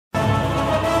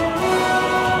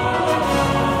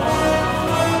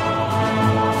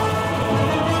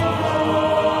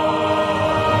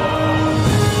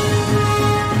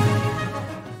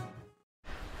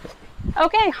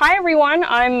Okay, hi everyone.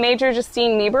 I'm Major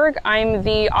Justine Meberg. I'm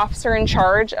the officer in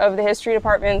charge of the History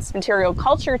Department's Material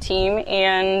Culture team,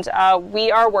 and we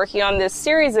are working on this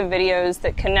series of videos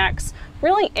that connects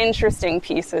really interesting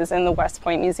pieces in the West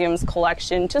Point Museum's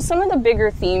collection to some of the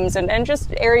bigger themes and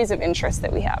just areas of interest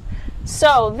that we have.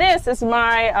 So this is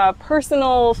my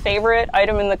personal favorite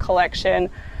item in the collection,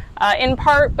 in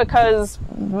part because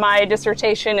my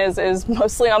dissertation is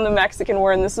mostly on the Mexican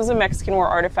War, and this is a Mexican War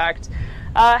artifact.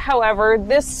 However,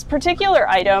 this particular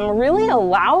item really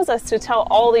allows us to tell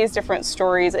all these different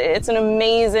stories. It's an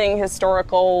amazing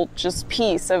historical just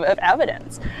piece of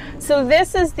evidence. So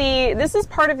this is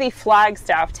part of the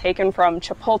flagstaff taken from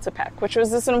Chapultepec, which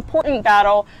was this important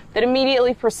battle that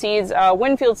immediately precedes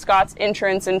Winfield Scott's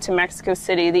entrance into Mexico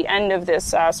City, the end of this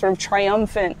sort of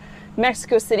triumphant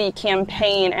Mexico City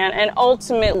campaign, and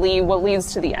ultimately what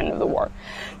leads to the end of the war.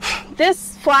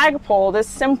 This flagpole, this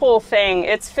simple thing,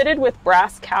 it's fitted with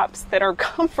brass caps that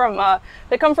come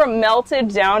from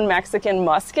melted down Mexican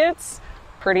muskets.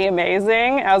 Pretty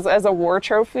amazing as a war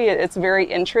trophy. It's very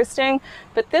interesting.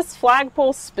 But this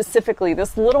flagpole specifically,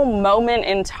 this little moment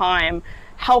in time,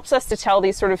 helps us to tell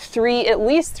these sort of at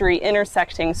least three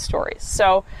intersecting stories.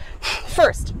 So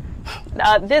first,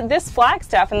 this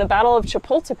flagstaff in the Battle of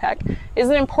Chapultepec is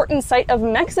an important site of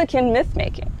Mexican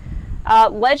myth-making.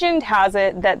 Legend has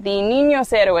it that the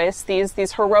Niños Héroes,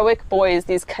 these heroic boys,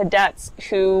 these cadets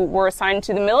who were assigned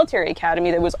to the military academy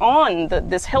that was on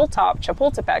this hilltop,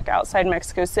 Chapultepec, outside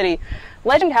Mexico City,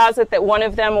 legend has it that one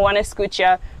of them, Juan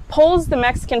Escutia, pulls the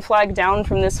Mexican flag down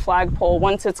from this flagpole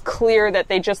once it's clear that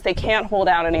they can't hold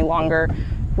out any longer,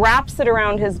 wraps it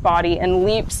around his body, and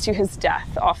leaps to his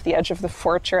death off the edge of the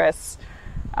fortress.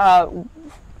 And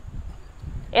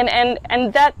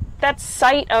that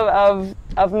site of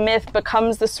myth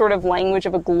becomes the sort of language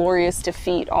of a glorious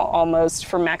defeat almost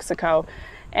for Mexico.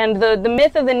 And the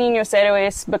myth of the Niños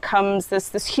Héroes becomes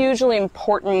this hugely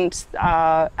important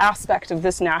aspect of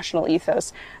this national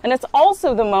ethos. And it's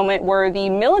also the moment where the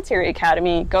military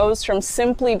academy goes from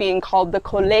simply being called the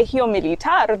Colegio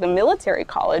Militar, the military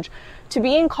college, to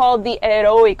being called the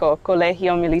Heroico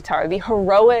Colegio Militar, the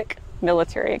heroic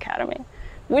military academy,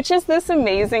 which is this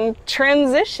amazing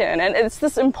transition, and it's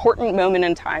this important moment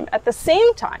in time. At the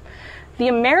same time, the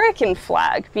American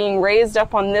flag being raised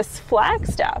up on this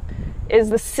flagstaff is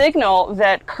the signal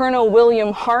that Colonel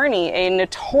William Harney, a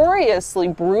notoriously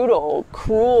brutal,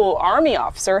 cruel army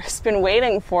officer, has been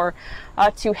waiting for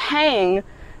to hang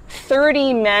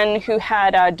 30 men who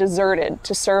had deserted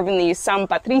to serve in the San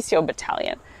Patricio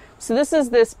Battalion. So this is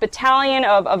this battalion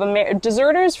of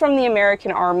deserters from the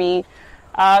American Army,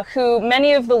 who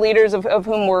many of the leaders of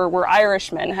whom were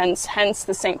Irishmen, hence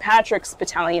the St. Patrick's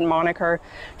Battalion moniker.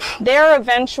 They're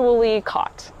eventually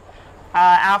caught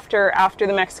after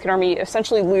the Mexican Army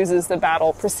essentially loses the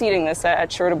battle preceding this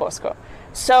at Churubusco.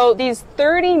 So these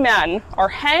 30 men are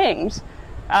hanged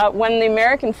when the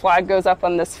American flag goes up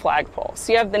on this flagpole.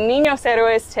 So you have the Niños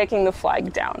Héroes taking the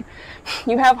flag down.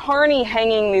 You have Harney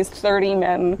hanging these 30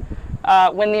 men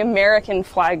when the American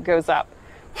flag goes up.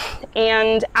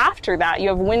 And after that, you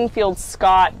have Winfield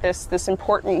Scott, this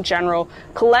important general,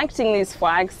 collecting these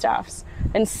flagstaffs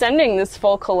and sending this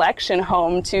full collection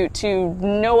home to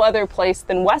no other place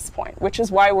than West Point, which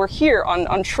is why we're here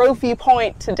on Trophy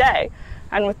Point today.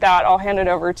 And with that, I'll hand it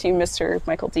over to Mr.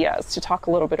 Michael Diaz to talk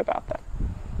a little bit about that.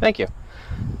 Thank you.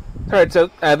 All right, so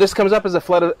this comes up as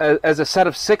a set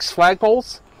of 6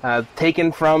 flagpoles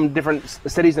taken from different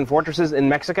cities and fortresses in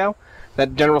Mexico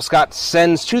that General Scott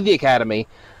sends to the Academy,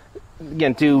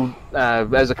 again, to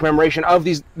as a commemoration of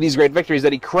these great victories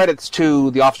that he credits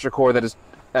to the officer corps that is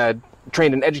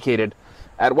trained and educated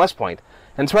at West Point.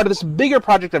 And it's part of this bigger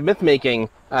project of myth-making,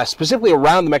 specifically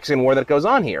around the Mexican War, that goes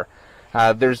on here.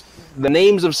 There's the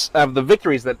names of the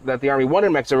victories that the Army won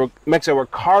in Mexico were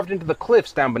carved into the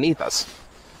cliffs down beneath us.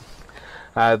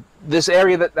 This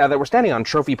area that we're standing on,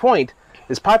 Trophy Point,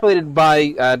 is populated by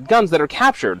guns that are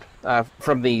captured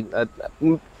from the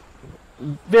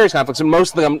various conflicts, and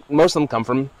most of them come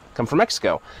from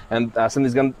Mexico. And some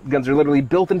of these guns are literally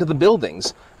built into the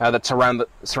buildings that surround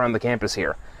the campus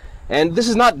here. And this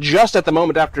is not just at the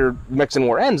moment after the Mexican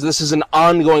War ends. This is an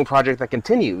ongoing project that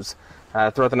continues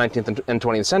throughout the 19th and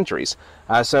 20th centuries.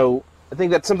 So I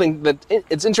think that's something that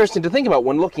it's interesting to think about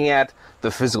when looking at the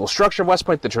physical structure of West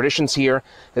Point, the traditions here,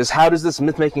 is how does this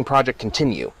myth-making project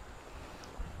continue?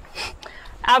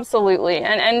 Absolutely.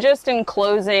 And just in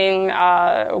closing,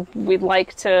 we'd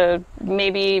like to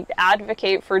maybe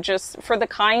advocate for the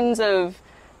kinds of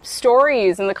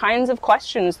stories and the kinds of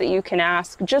questions that you can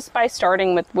ask just by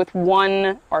starting with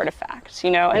one artifact,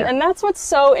 you know? And that's what's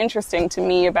so interesting to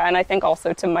me about, and I think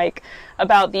also to Mike,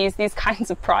 about these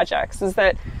kinds of projects, is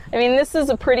that, I mean, this is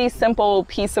a pretty simple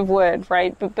piece of wood,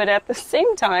 right? But at the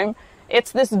same time,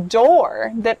 it's this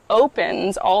door that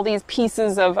opens all these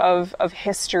pieces of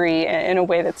history in a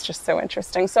way that's just so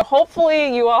interesting. So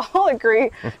hopefully you all agree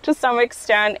to some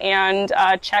extent, and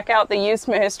check out the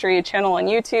USMA History channel on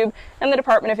YouTube and the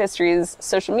Department of History's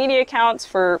social media accounts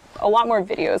for a lot more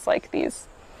videos like these.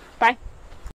 Bye.